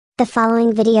The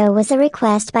following video was a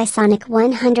request by Sonic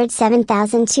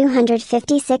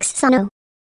 107256 Sono.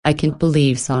 I can't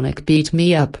believe Sonic beat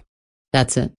me up.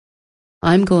 That's it.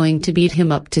 I'm going to beat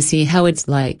him up to see how it's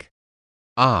like.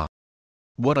 Ah.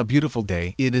 What a beautiful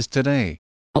day it is today.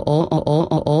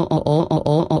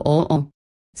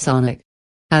 Sonic.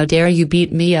 How dare you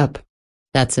beat me up?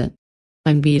 That's it.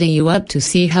 I'm beating you up to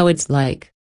see how it's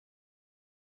like.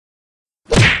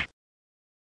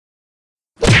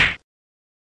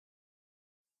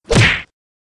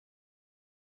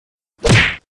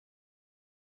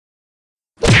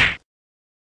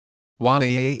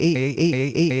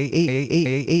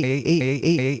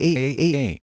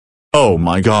 Oh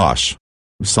my gosh.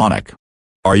 Sonic.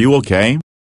 Are you okay?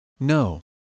 No.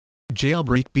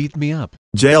 Jailbreak beat me up.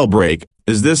 Jailbreak,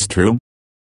 is this true?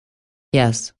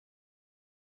 Yes.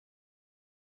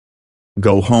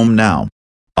 Go home now.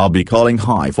 I'll be calling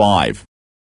High Five.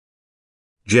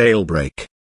 Jailbreak.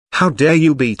 How dare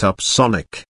you beat up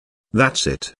Sonic? That's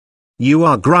it. You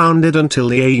are grounded until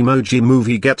the Emoji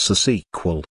Movie gets a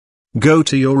sequel. Go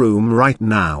to your room right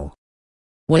now.